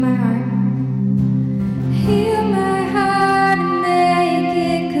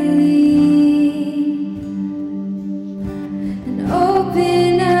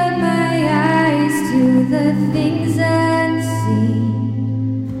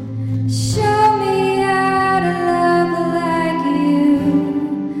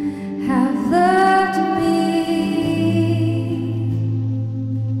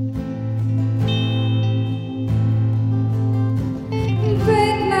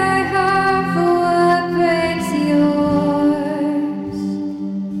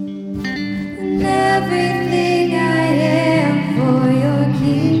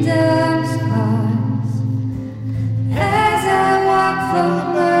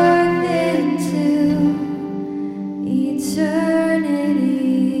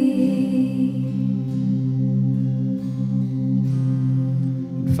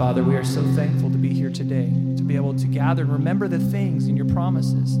Father, we are so thankful to be here today, to be able to gather and remember the things in your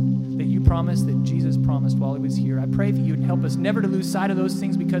promises that you promised, that Jesus promised while he was here. I pray that you would help us never to lose sight of those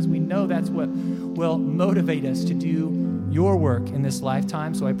things, because we know that's what will motivate us to do your work in this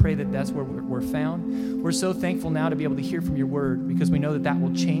lifetime. So I pray that that's where we're found. We're so thankful now to be able to hear from your word, because we know that that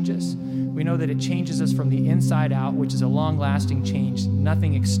will change us. We know that it changes us from the inside out, which is a long-lasting change,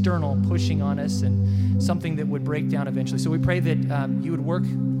 nothing external pushing on us and something that would break down eventually. So we pray that you would work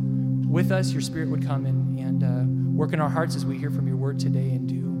with us, your Spirit would come in and work in our hearts as we hear from your word today and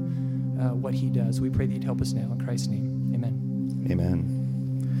do what he does. We pray that you'd help us now. In Christ's name, amen.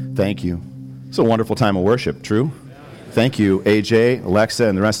 Amen. Thank you. It's a wonderful time of worship, true? Thank you, AJ, Alexa,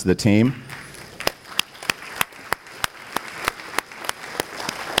 and the rest of the team.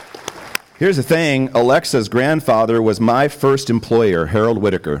 Here's the thing. Alexa's grandfather was my first employer, Harold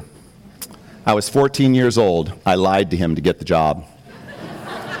Whitaker. I was 14 years old. I lied to him to get the job.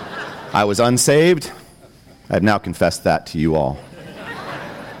 I was unsaved. I've now confessed that to you all.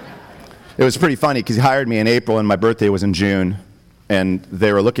 It was pretty funny because he hired me in April and my birthday was in June. And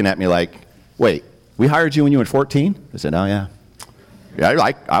they were looking at me like, wait, we hired you when you were 14? I said, oh, yeah.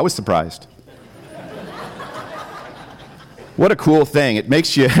 Yeah, I was surprised. What a cool thing. It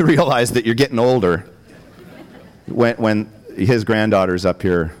makes you realize that you're getting older when his granddaughter's up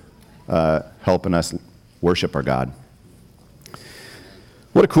here helping us worship our God.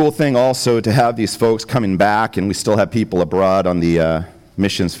 What a cool thing also to have these folks coming back, and we still have people abroad on the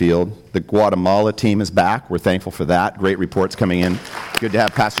missions field. The Guatemala team is back. We're thankful for that. Great reports coming in. Good to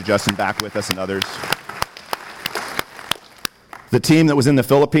have Pastor Justin back with us and others. The team that was in the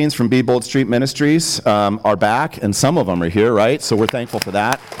Philippines from Be Bold Street Ministries are back, and some of them are here, right? So we're thankful for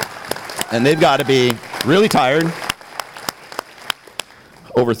that. And they've got to be really tired.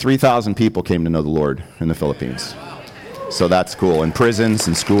 Over 3,000 people came to know the Lord in the Philippines. So that's cool. In prisons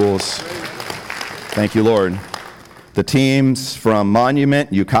and schools. Thank you, Lord. The teams from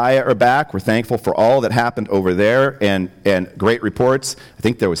Monument, Ukiah are back. We're thankful for all that happened over there and great reports. I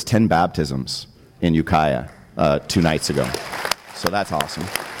think there was 10 baptisms in Ukiah 2 nights ago. So that's awesome.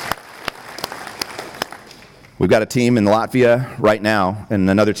 We've got a team in Latvia right now, and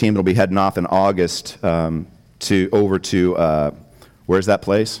another team that will be heading off in August over to where's that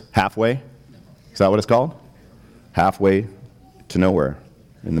place? Halfway? Is that what it's called? Halfway to nowhere,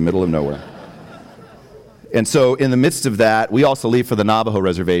 in the middle of nowhere. And so in the midst of that, we also leave for the Navajo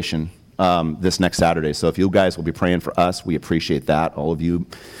Reservation this next Saturday. So if you guys will be praying for us, we appreciate that, all of you.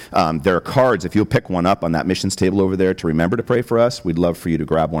 There are cards. If you'll pick one up on that missions table over there to remember to pray for us, we'd love for you to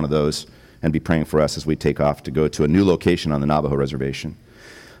grab one of those and be praying for us as we take off to go to a new location on the Navajo Reservation.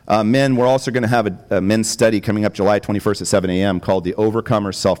 Men, we're also going to have a men's study coming up July 21st at 7 a.m. called The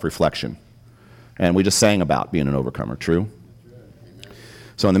Overcomer Self-Reflection. And we just sang about being an overcomer, true?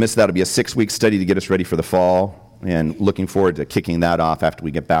 So in the midst of that, it'll be a 6-week study to get us ready for the fall, and looking forward to kicking that off after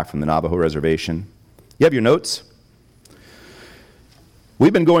we get back from the Navajo Reservation. You have your notes?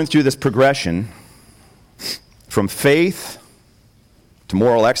 We've been going through this progression from faith to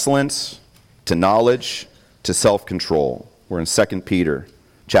moral excellence to knowledge to self-control. We're in 2 Peter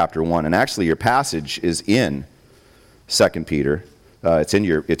chapter 1, and actually your passage is in 2 Peter. It's in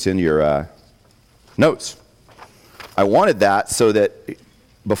your notes. I wanted that so that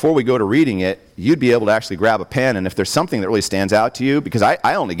before we go to reading it, you'd be able to actually grab a pen, and if there's something that really stands out to you, because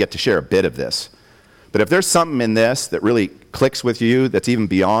I only get to share a bit of this, but if there's something in this that really clicks with you that's even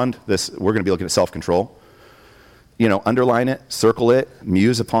beyond this, we're going to be looking at self-control, underline it, circle it,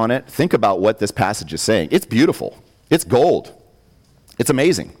 muse upon it, think about what this passage is saying. It's beautiful. It's gold. It's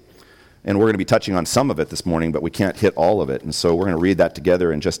amazing. And we're going to be touching on some of it this morning, but we can't hit all of it, and so we're going to read that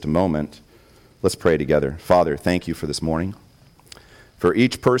together in just a moment. Let's pray together. Father, thank you for this morning. For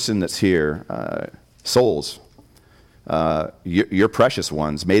each person that's here, souls, your precious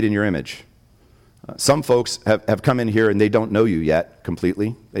ones, made in your image. Some folks have come in here and they don't know you yet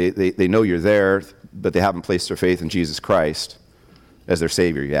completely. They know you're there, but they haven't placed their faith in Jesus Christ as their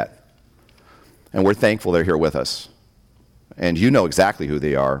Savior yet. And we're thankful they're here with us. And you know exactly who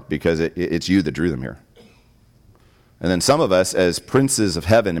they are because it's you that drew them here. And then some of us, as princes of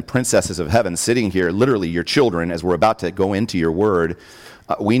heaven and princesses of heaven, sitting here, literally your children, as we're about to go into your word,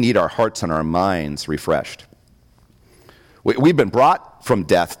 we need our hearts and our minds refreshed. We've been brought from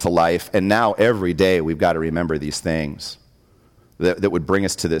death to life, and now every day we've got to remember these things that would bring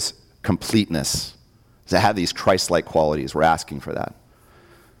us to this completeness, to have these Christ-like qualities. We're asking for that.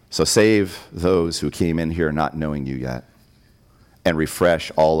 So save those who came in here not knowing you yet, and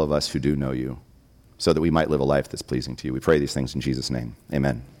refresh all of us who do know you, so that we might live a life that's pleasing to you. We pray these things in Jesus' name.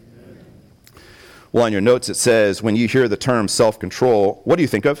 Amen. Well, on your notes it says, when you hear the term self-control, what do you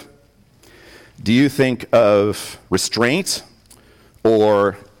think of? Do you think of restraint,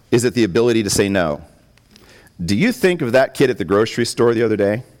 or is it the ability to say no? Do you think of that kid at the grocery store the other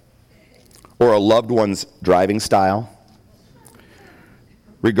day? Or a loved one's driving style?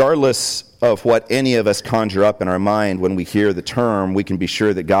 Regardless of what any of us conjure up in our mind when we hear the term, we can be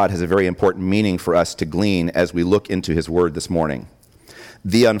sure that God has a very important meaning for us to glean as we look into his word this morning.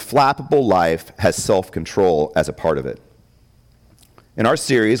 The unflappable life has self-control as a part of it. In our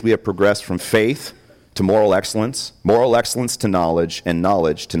series, we have progressed from faith to moral excellence to knowledge, and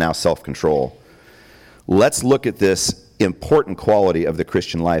knowledge to now self-control. Let's look at this important quality of the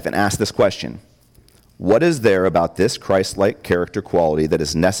Christian life and ask this question. What is there about this Christ-like character quality that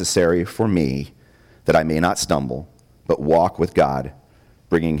is necessary for me that I may not stumble, but walk with God,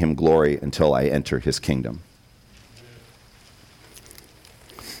 bringing him glory until I enter his kingdom?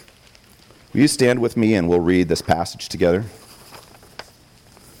 Will you stand with me and we'll read this passage together?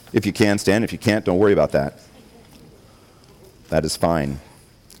 If you can, stand. If you can't, don't worry about that. That is fine.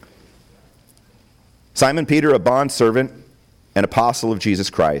 Simon Peter, a bondservant and apostle of Jesus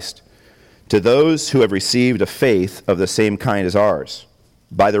Christ, to those who have received a faith of the same kind as ours,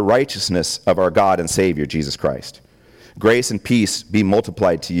 by the righteousness of our God and Savior, Jesus Christ. Grace and peace be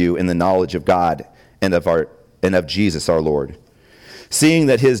multiplied to you in the knowledge of God and of Jesus our Lord, seeing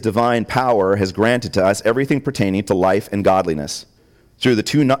that his divine power has granted to us everything pertaining to life and godliness, through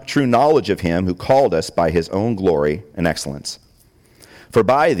the true knowledge of him who called us by his own glory and excellence. For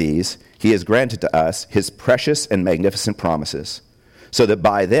by these he has granted to us his precious and magnificent promises, so that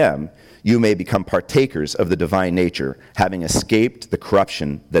by them you may become partakers of the divine nature, having escaped the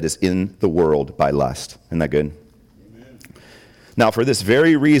corruption that is in the world by lust. Isn't that good? Amen. Now, for this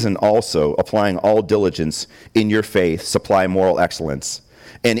very reason also, applying all diligence in your faith, supply moral excellence.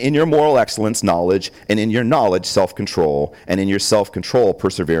 And in your moral excellence, knowledge, and in your knowledge, self-control, and in your self-control,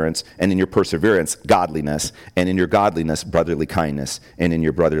 perseverance, and in your perseverance, godliness, and in your godliness, brotherly kindness, and in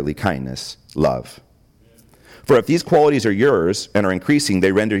your brotherly kindness, love. For if these qualities are yours and are increasing,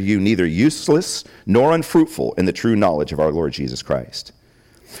 they render you neither useless nor unfruitful in the true knowledge of our Lord Jesus Christ.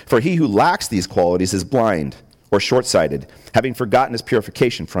 For he who lacks these qualities is blind or short-sighted, having forgotten his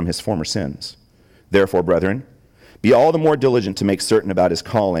purification from his former sins. Therefore, brethren, be all the more diligent to make certain about his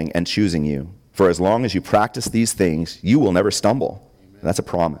calling and choosing you. For as long as you practice these things, you will never stumble. And that's a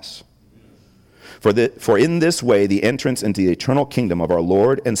promise. For in this way, the entrance into the eternal kingdom of our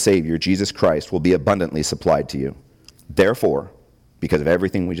Lord and Savior, Jesus Christ, will be abundantly supplied to you. Therefore, because of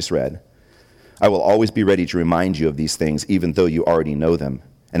everything we just read, I will always be ready to remind you of these things, even though you already know them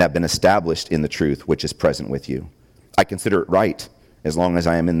and have been established in the truth which is present with you. I consider it right, as long as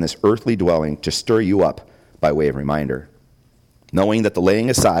I am in this earthly dwelling, to stir you up by way of reminder, knowing that the laying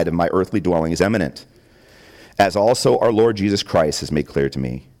aside of my earthly dwelling is imminent, as also our Lord Jesus Christ has made clear to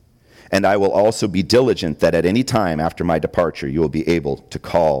me. And I will also be diligent that at any time after my departure you will be able to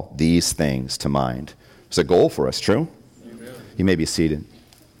call these things to mind. It's a goal for us, true? Amen. You may be seated.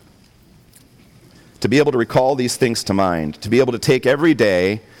 To be able to recall these things to mind, to be able to take every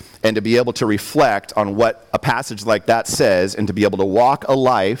day and to be able to reflect on what a passage like that says, and to be able to walk a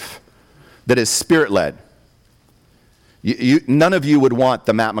life that is spirit-led. None of you would want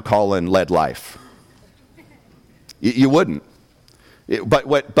the Matt McCollin-led life. You wouldn't. But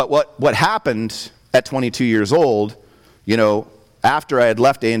what happened at 22 years old, after I had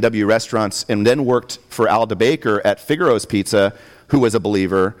left A&W Restaurants and then worked for Al DeBaker at Figaro's Pizza, who was a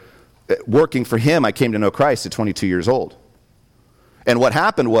believer, working for him, I came to know Christ at 22 years old. And what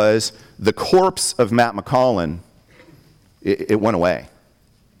happened was the corpse of Matt McCollin, it went away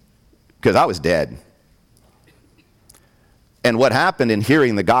because I was dead. And what happened in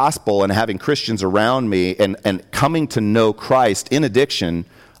hearing the gospel and having Christians around me and coming to know Christ in addiction,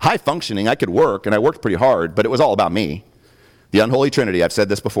 high functioning, I could work, and I worked pretty hard, but it was all about me. The unholy trinity, I've said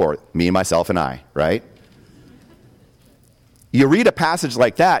this before, me, myself, and I, right? You read a passage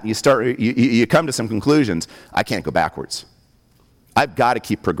like that, and you come to some conclusions. I can't go backwards. I've got to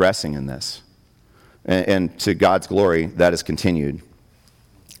keep progressing in this. And to God's glory, that has continued.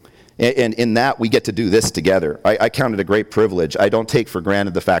 And in that, we get to do this together. I count it a great privilege. I don't take for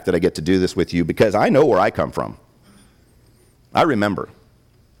granted the fact that I get to do this with you because I know where I come from. I remember.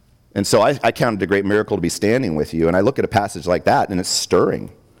 And so I count it a great miracle to be standing with you. And I look at a passage like that, and it's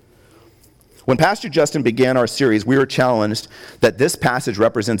stirring. When Pastor Justin began our series, we were challenged that this passage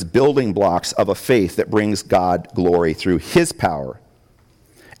represents building blocks of a faith that brings God glory through his power.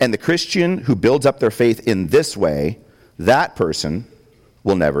 And the Christian who builds up their faith in this way, that person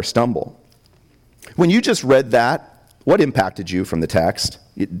will never stumble. When you just read that, What impacted you from the text?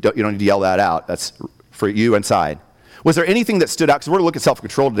 You don't need to yell that out. That's for you inside. Was there anything that stood out? Because we're going to look at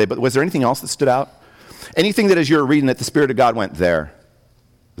self-control today, but was there anything else that stood out? Anything that as you were reading it, the Spirit of God went there?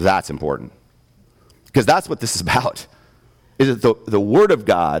 That's important. Because that's what this is about. Is that the Word of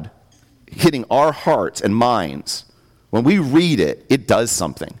God hitting our hearts and minds. When we read it, it does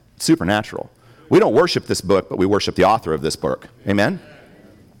something. It's supernatural. We don't worship this book, but we worship the author of this book. Amen?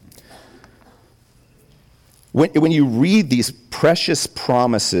 When you read these precious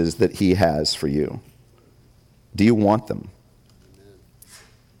promises that he has for you, do you want them?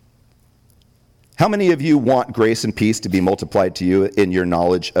 How many of you want grace and peace to be multiplied to you in your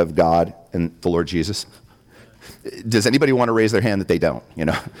knowledge of God and the Lord Jesus? Does anybody want to raise their hand that they don't?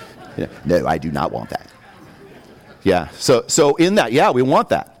 No, I do not want that. Yeah, so in that, yeah, we want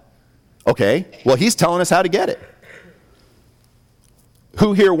that. Okay, well, he's telling us how to get it.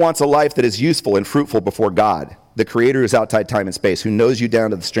 Who here wants a life that is useful and fruitful before God, the creator who's outside time and space, who knows you down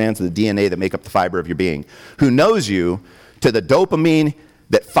to the strands of the DNA that make up the fiber of your being, who knows you to the dopamine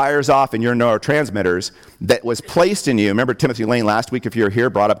that fires off in your neurotransmitters that was placed in you? Remember Timothy Lane last week, if you were here,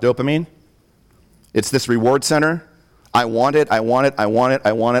 brought up dopamine? It's this reward center. I want it, I want it, I want it,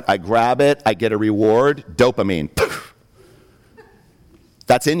 I want it. I grab it, I get a reward. Dopamine. Poof.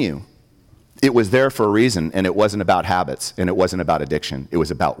 That's in you. It was there for a reason, and it wasn't about habits, and it wasn't about addiction. It was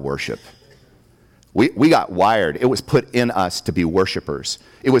about worship. We got wired. It was put in us to be worshipers.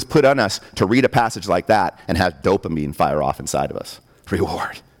 It was put on us to read a passage like that and have dopamine fire off inside of us.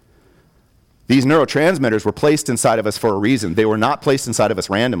 Reward. These neurotransmitters were placed inside of us for a reason. They were not placed inside of us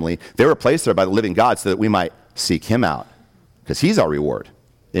randomly. They were placed there by the living God so that we might seek him out, because he's our reward.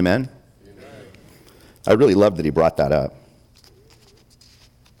 Amen? Amen? I really love that he brought that up.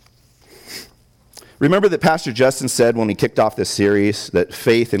 Remember that Pastor Justin said when we kicked off this series that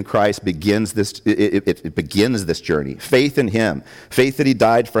faith in Christ begins this, it begins this journey. Faith in him. Faith that he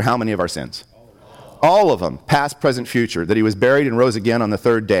died for how many of our sins? All of them, past, present, future, that he was buried and rose again on the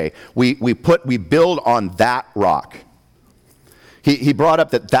third day. We build on that rock. He brought up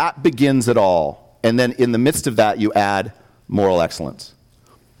that begins it all. And then in the midst of that, you add moral excellence.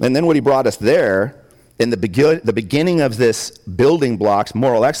 And then what he brought us there, in the beginning of this building blocks,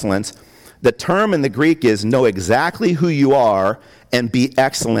 moral excellence, the term in the Greek is know exactly who you are and be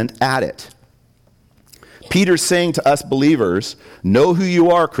excellent at it. Peter's saying to us believers, know who you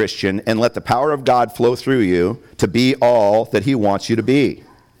are, Christian, and let the power of God flow through you to be all that he wants you to be.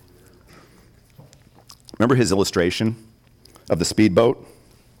 Remember his illustration of the speedboat?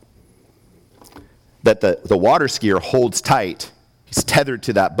 That the water skier holds tight. He's tethered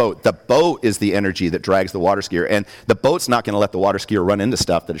to that boat. The boat is the energy that drags the water skier, and the boat's not going to let the water skier run into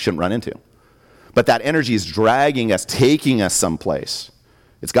stuff that it shouldn't run into. But that energy is dragging us, taking us someplace.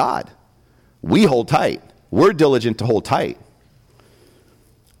 It's God. We hold tight. We're diligent to hold tight.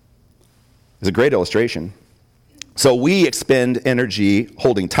 It's a great illustration. So we expend energy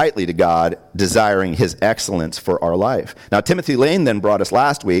holding tightly to God, desiring his excellence for our life. Now, Timothy Lane then brought us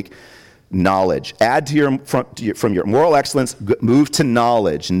last week knowledge. Add to from your moral excellence, move to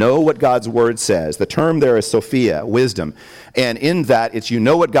knowledge. Know what God's word says. The term there is Sophia, wisdom. And in that, it's you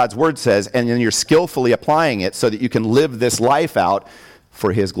know what God's word says, and then you're skillfully applying it so that you can live this life out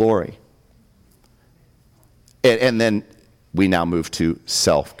for his glory. And then we now move to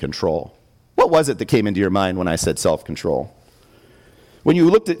self-control. What was it that came into your mind when I said self-control? When you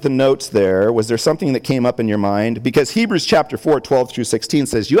looked at the notes there, was there something that came up in your mind? Because Hebrews chapter 4, 12 through 16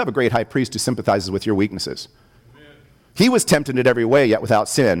 says, you have a great high priest who sympathizes with your weaknesses. Amen. He was tempted in every way, yet without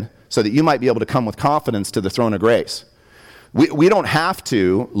sin, so that you might be able to come with confidence to the throne of grace. We don't have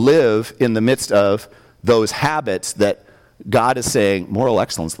to live in the midst of those habits that God is saying, moral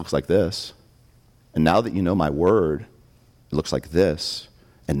excellence looks like this. And now that you know my word, it looks like this.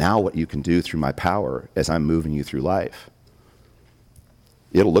 And now what you can do through my power as I'm moving you through life.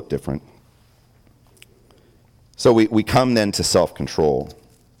 It'll look different. So we come then to self-control.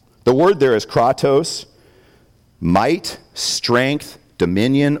 The word there is kratos, might, strength,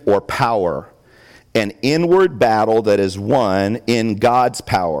 dominion, or power. An inward battle that is won in God's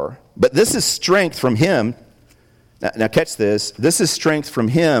power. But this is strength from him. Now catch this. This is strength from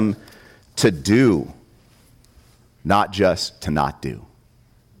him to do, not just to not do.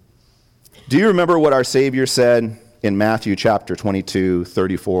 Do you remember what our Savior said in Matthew chapter 22,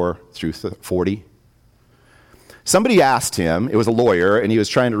 34 through 40? Somebody asked him, it was a lawyer, and he was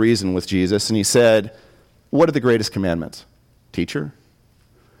trying to reason with Jesus, and he said, what are the greatest commandments, teacher?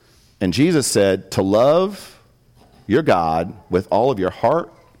 And Jesus said, to love your God with all of your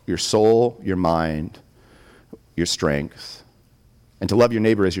heart, your soul, your mind, your strength, and to love your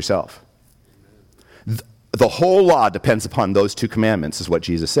neighbor as yourself. The whole law depends upon those two commandments, is what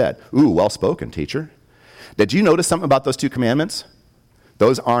Jesus said. Ooh, well spoken, teacher. Did you notice something about those two commandments?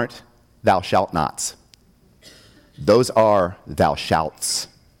 Those aren't thou shalt nots. Those are thou shalts.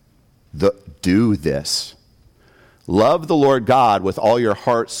 Do this. Love the Lord God with all your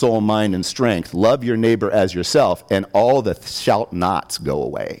heart, soul, mind, and strength. Love your neighbor as yourself, and all the shalt nots go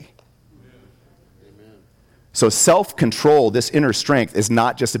away. Amen. So self-control, this inner strength, is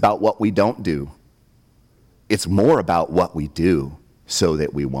not just about what we don't do. It's more about what we do so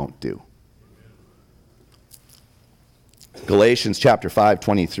that we won't do. Galatians chapter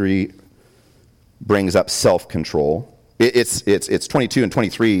 5:23 brings up self-control. It's 22 and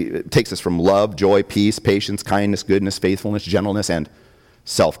 23. It takes us from love, joy, peace, patience, kindness, goodness, faithfulness, gentleness, and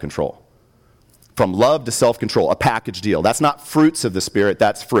self-control. From love to self-control, a package deal. That's not fruits of the Spirit,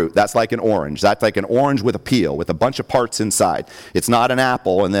 that's fruit. That's like an orange. That's like an orange with a peel, with a bunch of parts inside. It's not an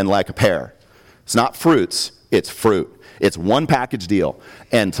apple and then like a pear. It's not fruits, it's fruit. It's one package deal.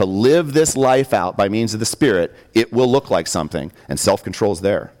 And to live this life out by means of the Spirit, it will look like something. And self-control is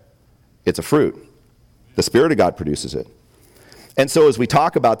there. It's a fruit. The Spirit of God produces it. And so as we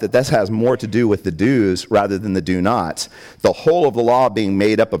talk about that, this has more to do with the do's rather than the do-nots, the whole of the law being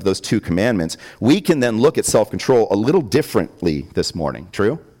made up of those two commandments, we can then look at self-control a little differently this morning.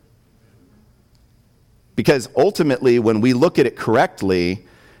 True? Because ultimately, when we look at it correctly,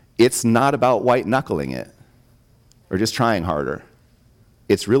 it's not about white-knuckling it or just trying harder.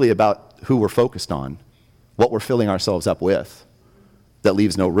 It's really about who we're focused on, what we're filling ourselves up with, that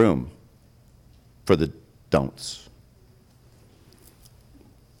leaves no room for the don'ts.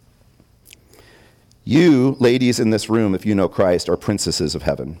 You, ladies in this room, if you know Christ, are princesses of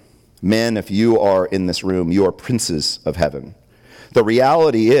heaven. Men, if you are in this room, you are princes of heaven. The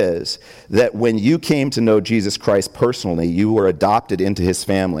reality is that when you came to know Jesus Christ personally, you were adopted into his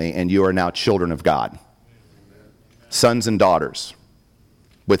family, and you are now children of God. Sons and daughters,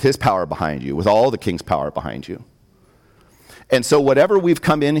 with his power behind you, with all the king's power behind you. And so whatever we've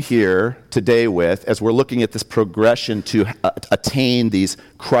come in here today with, as we're looking at this progression to attain these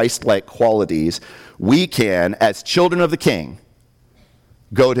Christ-like qualities, we can, as children of the King,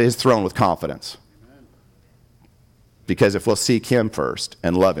 go to his throne with confidence. Because if we'll seek him first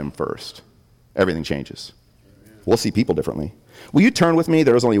and love him first, everything changes. We'll see people differently. Will you turn with me?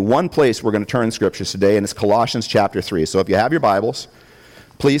 There is only one place we're going to turn in scriptures today, and it's Colossians chapter 3. So if you have your Bibles,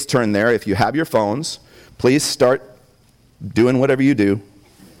 please turn there. If you have your phones, please start doing whatever you do.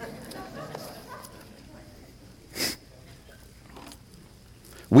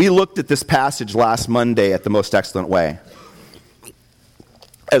 We looked at this passage last Monday at the Most Excellent Way,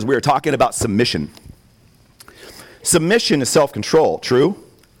 as we were talking about submission. Submission is self-control, true?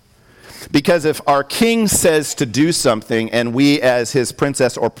 Because if our king says to do something and we as his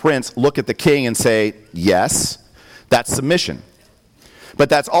princess or prince look at the king and say, yes, that's submission. But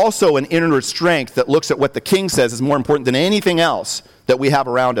that's also an inner strength that looks at what the king says is more important than anything else that we have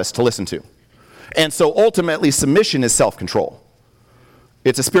around us to listen to. And so ultimately, submission is self-control.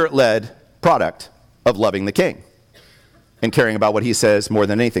 It's a spirit-led product of loving the king and caring about what he says more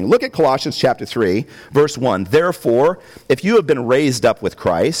than anything. Look at Colossians chapter 3, verse 1. Therefore, if you have been raised up with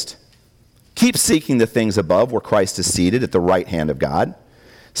Christ, keep seeking the things above where Christ is seated at the right hand of God.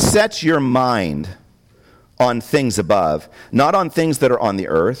 Set your mind on things above, not on things that are on the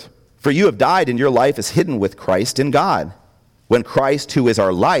earth. For you have died, and your life is hidden with Christ in God. When Christ, who is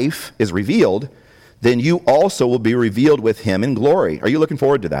our life, is revealed, then you also will be revealed with him in glory. Are you looking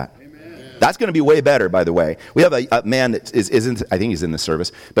forward to that? Amen. That's going to be way better, by the way. We have a man that isn't, I think he's in this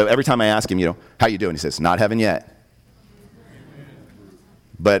service, but every time I ask him, how you doing? He says, not heaven yet.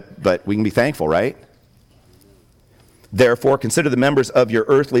 But we can be thankful, right? Therefore, consider the members of your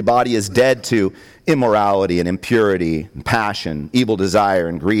earthly body as dead to immorality and impurity and passion, evil desire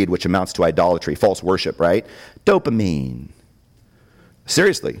and greed, which amounts to idolatry, false worship, right? Dopamine.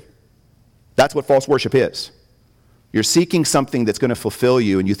 Seriously, that's what false worship is. You're seeking something that's going to fulfill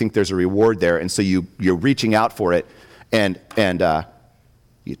you, and you think there's a reward there, and so you're reaching out for it, and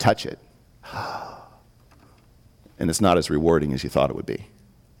you touch it. And it's not as rewarding as you thought it would be.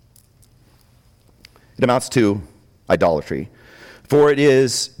 It amounts to idolatry. For it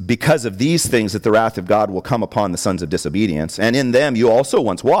is because of these things that the wrath of God will come upon the sons of disobedience. And in them you also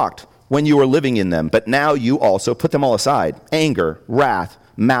once walked when you were living in them. But now you also put them all aside. Anger, wrath,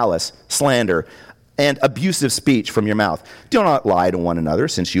 malice, slander, and abusive speech from your mouth. Do not lie to one another,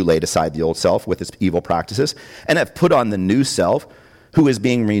 since you laid aside the old self with its evil practices, and have put on the new self, who is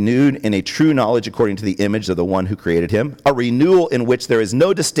being renewed in a true knowledge according to the image of the one who created him, a renewal in which there is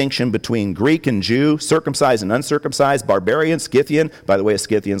no distinction between Greek and Jew, circumcised and uncircumcised, barbarian, Scythian. By the way, a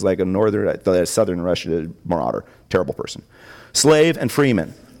Scythian's like a southern Russian marauder, terrible person. Slave and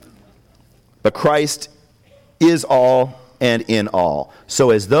freeman. But Christ is all and in all. So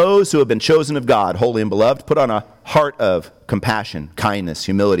as those who have been chosen of God, holy and beloved, put on a heart of compassion, kindness,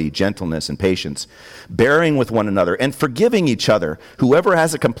 humility, gentleness, and patience, bearing with one another and forgiving each other. Whoever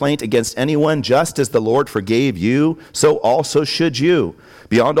has a complaint against anyone, just as the Lord forgave you, so also should you.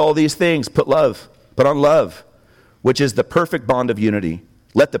 Beyond all these things, put on love, which is the perfect bond of unity.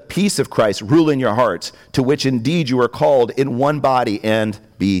 Let the peace of Christ rule in your hearts, to which indeed you are called in one body, and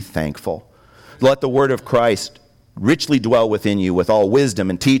be thankful. Let the word of Christ richly dwell within you with all wisdom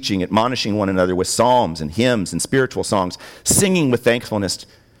and teaching, admonishing one another with psalms and hymns and spiritual songs, singing with thankfulness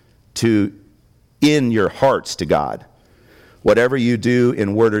in your hearts to God. Whatever you do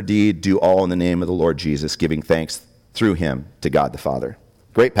in word or deed, do all in the name of the Lord Jesus, giving thanks through him to God the Father.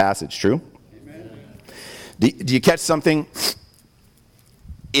 Great passage, true? Amen. Do you catch something?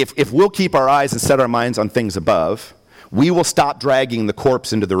 If we'll keep our eyes and set our minds on things above, we will stop dragging the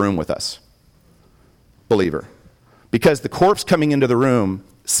corpse into the room with us. Believer. Because the corpse coming into the room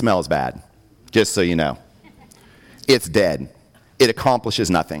smells bad, just so you know. It's dead. It accomplishes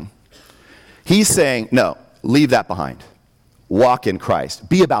nothing. He's saying, no, leave that behind. Walk in Christ.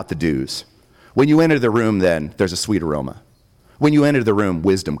 Be about the do's. When you enter the room, then, there's a sweet aroma. When you enter the room,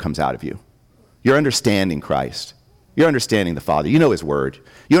 wisdom comes out of you. You're understanding Christ. You're understanding the Father. You know his word.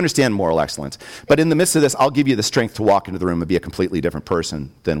 You understand moral excellence. But in the midst of this, I'll give you the strength to walk into the room and be a completely different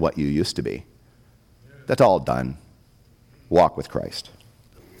person than what you used to be. That's all done. Walk with Christ.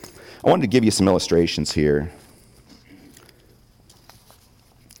 I wanted to give you some illustrations here.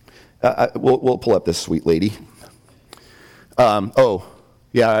 We'll pull up this sweet lady.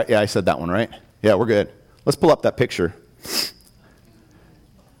 Yeah, I said that one, right? Yeah, we're good. Let's pull up that picture.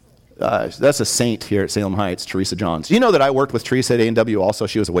 That's a saint here at Salem Heights, Teresa Johns. You know that I worked with Teresa at A&W also?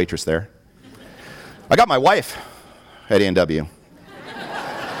 She was a waitress there. I got my wife at A&W.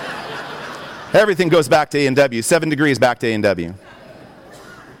 Everything goes back to A&W. 7 degrees back to A&W.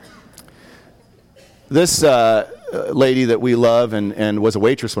 This lady that we love and was a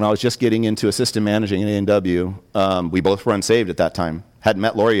waitress when I was just getting into assistant managing at A&W, we both were unsaved at that time. Hadn't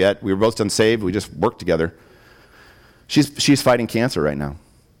met Lori yet. We were both unsaved. We just worked together. She's fighting cancer right now.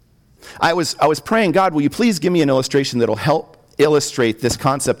 I was praying, God, will you please give me an illustration that'll help illustrate this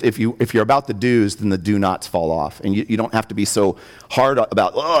concept. If you're about the do's, then the do nots fall off. And you don't have to be so hard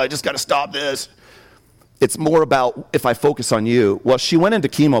about, I just got to stop this. It's more about if I focus on you. Well, she went into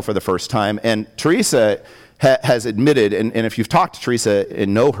chemo for the first time, and Teresa has admitted, and if you've talked to Teresa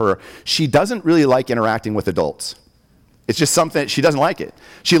and know her, she doesn't really like interacting with adults. It's just something, she doesn't like it.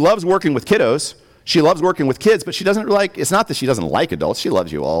 She loves working with kiddos. She loves working with kids, but she doesn't like, it's not that she doesn't like adults. She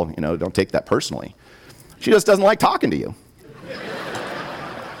loves you all, don't take that personally. She just doesn't like talking to you.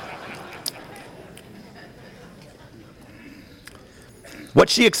 What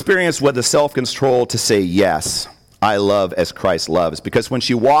she experienced was the self-control to say, yes, I love as Christ loves. Because when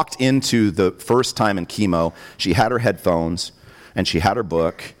she walked into the first time in chemo, she had her headphones, and she had her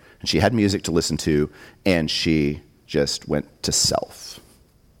book, and she had music to listen to, and she just went to self.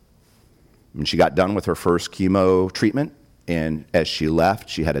 When she got done with her first chemo treatment, and as she left,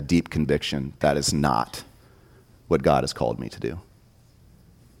 she had a deep conviction, that is not what God has called me to do.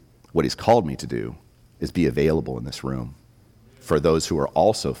 What he's called me to do is be available in this room for those who are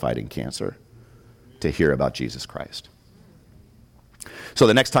also fighting cancer to hear about Jesus Christ. So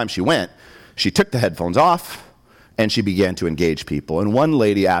the next time she went, she took the headphones off and she began to engage people. And one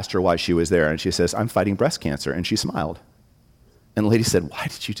lady asked her why she was there, and she says, I'm fighting breast cancer. And she smiled. And the lady said, why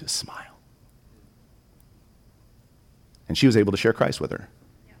did you just smile? And she was able to share Christ with her.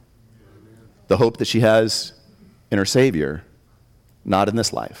 The hope that she has in her Savior, not in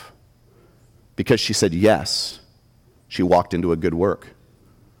this life. Because she said yes. She walked into a good work.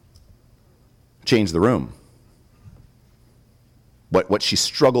 Changed the room. What she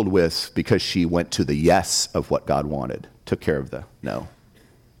struggled with because she went to the yes of what God wanted, took care of the no,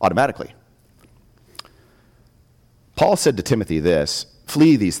 automatically. Paul said to Timothy this,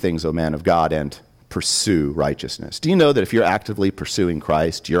 flee these things, O man of God, and pursue righteousness. Do you know that if you're actively pursuing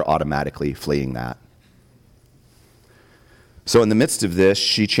Christ, you're automatically fleeing that? So in the midst of this,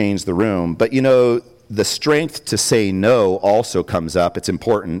 she changed the room. But the strength to say no also comes up. It's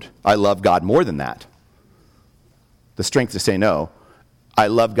important. I love God more than that. The strength to say no. I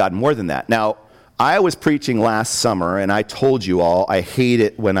love God more than that. Now, I was preaching last summer, and I told you all I hate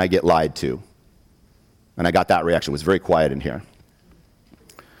it when I get lied to. And I got that reaction. It was very quiet in here.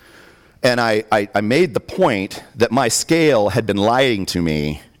 And I made the point that my scale had been lying to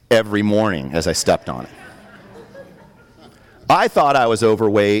me every morning as I stepped on it. I thought I was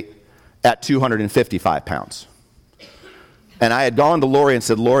overweight at 255 pounds. And I had gone to Lori and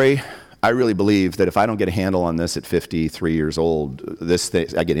said, Lori, I really believe that if I don't get a handle on this at 53 years old,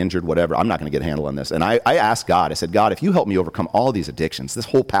 I get injured, whatever, I'm not going to get a handle on this. And I asked God, I said, God, if you help me overcome all these addictions, this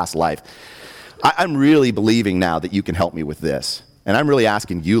whole past life, I'm really believing now that you can help me with this. And I'm really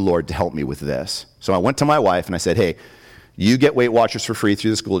asking you, Lord, to help me with this. So I went to my wife and I said, hey, you get Weight Watchers for free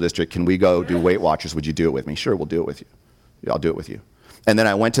through the school district. Can we go do Weight Watchers? Would you do it with me? Sure, we'll do it with you. Yeah, I'll do it with you. And then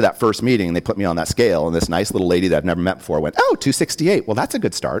I went to that first meeting and they put me on that scale, and this nice little lady that I've never met before went, 268. Well, that's a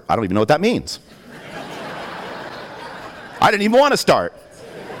good start. I don't even know what that means. I didn't even want to start.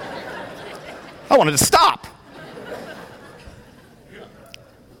 I wanted to stop.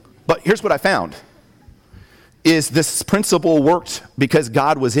 But here's what I found. Is this principle worked because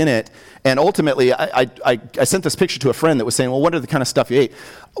God was in it. And ultimately, I sent this picture to a friend that was saying, well, what are the kind of stuff you ate?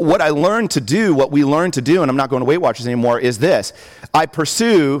 What we learned to do, and I'm not going to Weight Watchers anymore, is this. I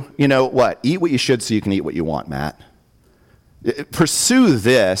pursue, eat what you should so you can eat what you want, Matt. Pursue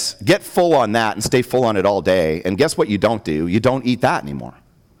this, get full on that, and stay full on it all day. And guess what you don't do? You don't eat that anymore.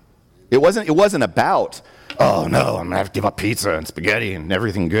 It wasn't about, oh, no, I'm going to have to give up pizza and spaghetti and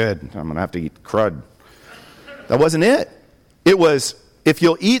everything good. I'm going to have to eat crud. That wasn't it. It was, if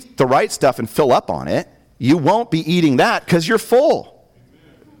you'll eat the right stuff and fill up on it, you won't be eating that because you're full.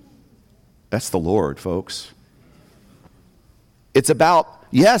 That's the Lord, folks. It's about,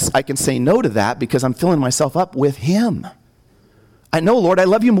 yes, I can say no to that because I'm filling myself up with Him. I know, Lord, I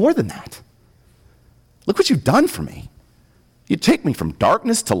love you more than that. Look what you've done for me. You take me from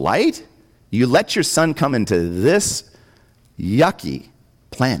darkness to light. You let your Son come into this yucky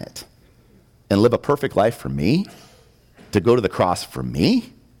planet and live a perfect life for me, to go to the cross for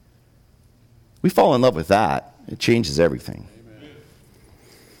me. We fall in love with that. It changes everything. Amen.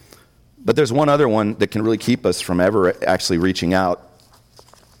 But there's one other one that can really keep us from ever actually reaching out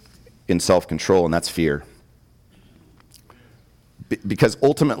in self-control, and that's fear. Because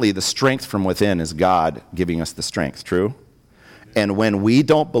ultimately the strength from within is God giving us the strength, true? And when we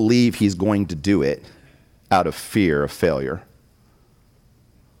don't believe He's going to do it out of fear of failure,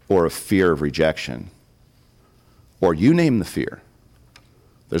 or a fear of rejection, or you name the fear.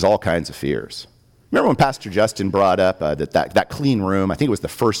 There's all kinds of fears. Remember when Pastor Justin brought up that clean room? I think it was the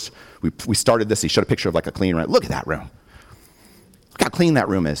first, we started this, he showed a picture of like a clean room. Look at that room. Look how clean that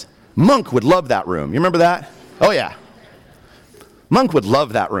room is. Monk would love that room. You remember that? Oh yeah. Monk would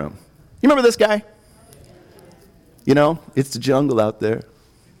love that room. You remember this guy? It's the jungle out there.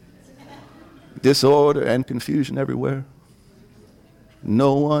 Disorder and confusion everywhere.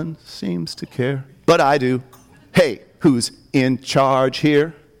 No one seems to care, but I do. Hey, who's in charge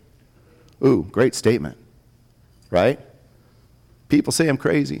here? Ooh, great statement, right? People say I'm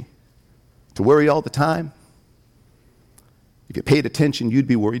crazy. To worry all the time. If you paid attention, you'd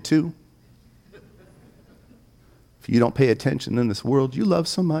be worried too. If you don't pay attention in this world you love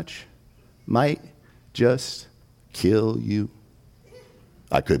so much, might just kill you.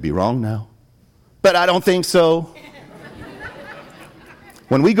 I could be wrong now, but I don't think so.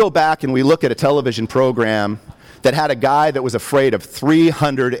 When we go back and we look at a television program that had a guy that was afraid of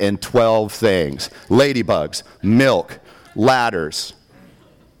 312 things, ladybugs, milk, ladders,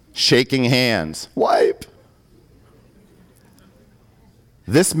 shaking hands, wipe.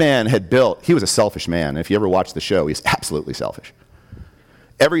 This man he was a selfish man. If you ever watch the show, he's absolutely selfish.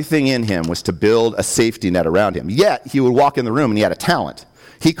 Everything in him was to build a safety net around him. Yet, he would walk in the room and he had a talent.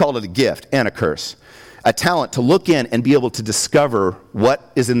 He called it a gift and a curse. A talent to look in and be able to discover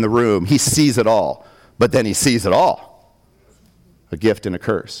what is in the room. He sees it all, but then he sees it all. A gift and a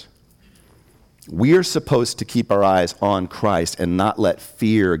curse. We are supposed to keep our eyes on Christ and not let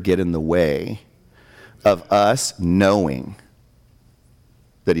fear get in the way of us knowing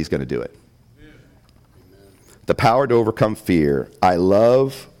that He's going to do it. The power to overcome fear. I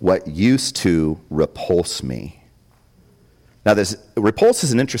love what used to repulse me. Now, repulse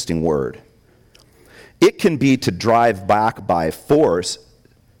is an interesting word. It can be to drive back by force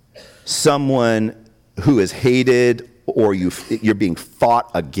someone who is hated or you're being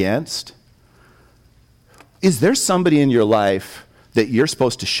fought against. Is there somebody in your life that you're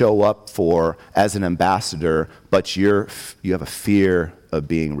supposed to show up for as an ambassador, but you have a fear of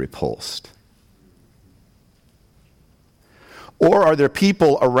being repulsed? Or are there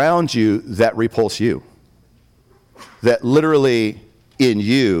people around you that repulse you? That literally in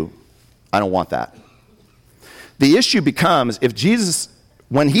you, I don't want that. The issue becomes if Jesus,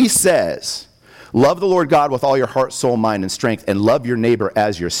 when He says, Love the Lord God with all your heart, soul, mind, and strength, and love your neighbor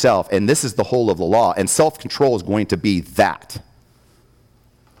as yourself. And this is the whole of the law. And self-control is going to be that.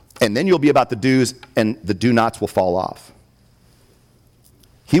 And then you'll be about the do's, and the do-nots will fall off.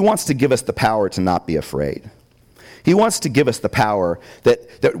 He wants to give us the power to not be afraid. He wants to give us the power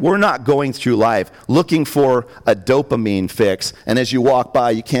that we're not going through life looking for a dopamine fix, and as you walk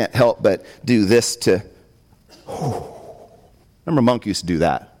by, you can't help but do this to... Remember Monk used to do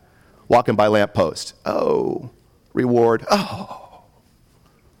that. Walking by lamppost. Oh, reward. Oh.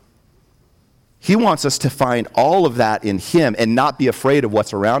 He wants us to find all of that in him and not be afraid of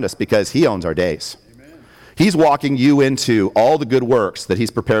what's around us because he owns our days. Amen. He's walking you into all the good works that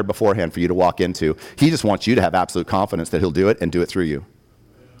he's prepared beforehand for you to walk into. He just wants you to have absolute confidence that he'll do it and do it through you.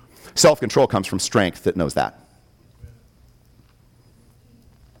 Self-control comes from strength that knows that.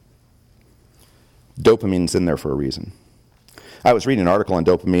 Dopamine's in there for a reason. I was reading an article on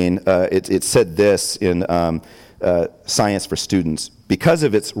dopamine. It said this in Science for Students. Because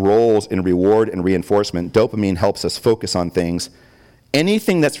of its roles in reward and reinforcement, dopamine helps us focus on things.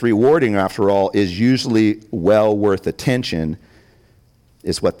 Anything that's rewarding, after all, is usually well worth attention,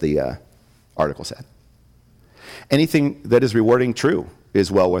 is what the article said. Anything that is rewarding, true, is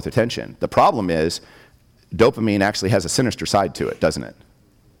well worth attention. The problem is dopamine actually has a sinister side to it, doesn't it?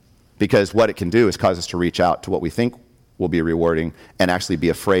 Because what it can do is cause us to reach out to what we think will be rewarding and actually be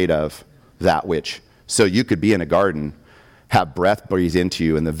afraid of that which. So you could be in a garden, have breath breathed into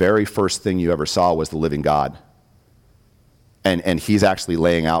you, and the very first thing you ever saw was the living God. And he's actually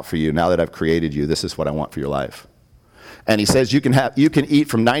laying out for you, now that I've created you, this is what I want for your life. And he says you can eat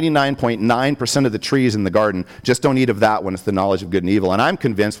from 99.9% of the trees in the garden, just don't eat of that one. It's the knowledge of good and evil. And I'm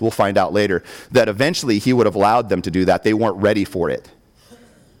convinced, we'll find out later, that eventually he would have allowed them to do that. They weren't ready for it.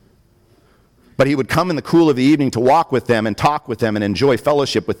 But he would come in the cool of the evening to walk with them and talk with them and enjoy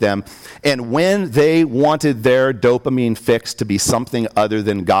fellowship with them. And when they wanted their dopamine fix to be something other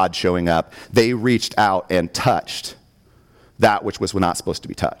than God showing up, they reached out and touched that which was not supposed to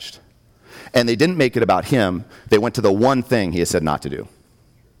be touched. And they didn't make it about him. They went to the one thing he had said not to do.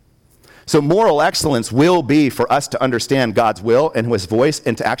 So moral excellence will be for us to understand God's will and his voice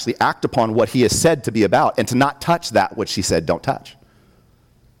and to actually act upon what he has said to be about and to not touch that which he said don't touch.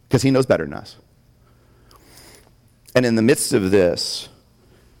 Because he knows better than us. And in the midst of this,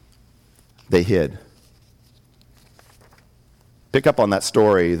 they hid. Pick up on that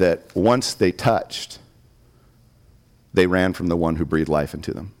story that once they touched, they ran from the one who breathed life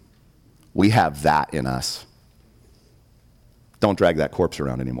into them. We have that in us. Don't drag that corpse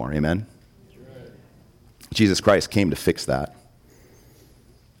around anymore, amen? Right. Jesus Christ came to fix that.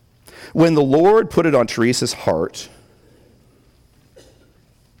 When the Lord put it on Teresa's heart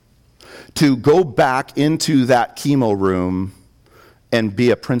to go back into that chemo room and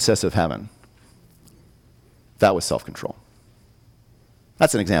be a princess of heaven, that was self-control.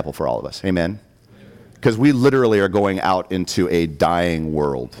 That's an example for all of us, amen? Because we literally are going out into a dying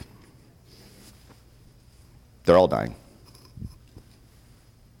world. They're all dying.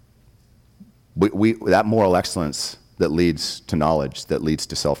 That moral excellence that leads to knowledge, that leads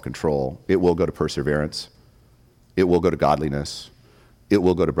to self-control, it will go to perseverance. It will go to godliness. It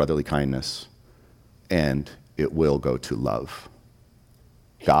will go to brotherly kindness. And it will go to love.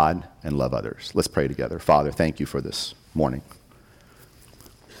 God and love others. Let's pray together. Father, thank you for this morning.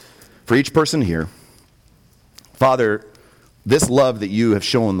 For each person here, Father, this love that you have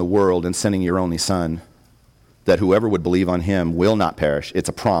shown the world in sending your only Son, that whoever would believe on him will not perish, it's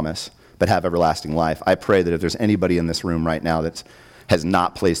a promise, but have everlasting life. I pray that if there's anybody in this room right now that has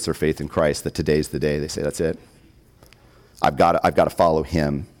not placed their faith in Christ, that today's the day they say, that's it. I've got to follow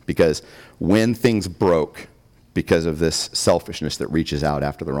him, because when things broke because of this selfishness that reaches out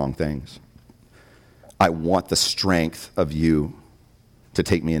after the wrong things, I want the strength of you to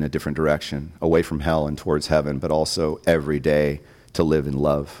take me in a different direction, away from hell and towards heaven, but also every day to live in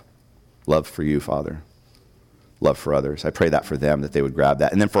love. Love for you, Father. Love for others. I pray that for them, that they would grab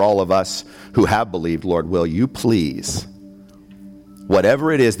that. And then for all of us who have believed, Lord, will you please,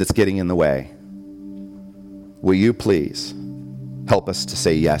 whatever it is that's getting in the way, will you please help us to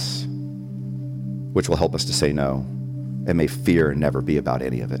say yes, which will help us to say no, and may fear never be about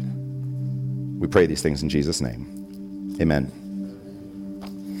any of it. We pray these things in Jesus' name. Amen.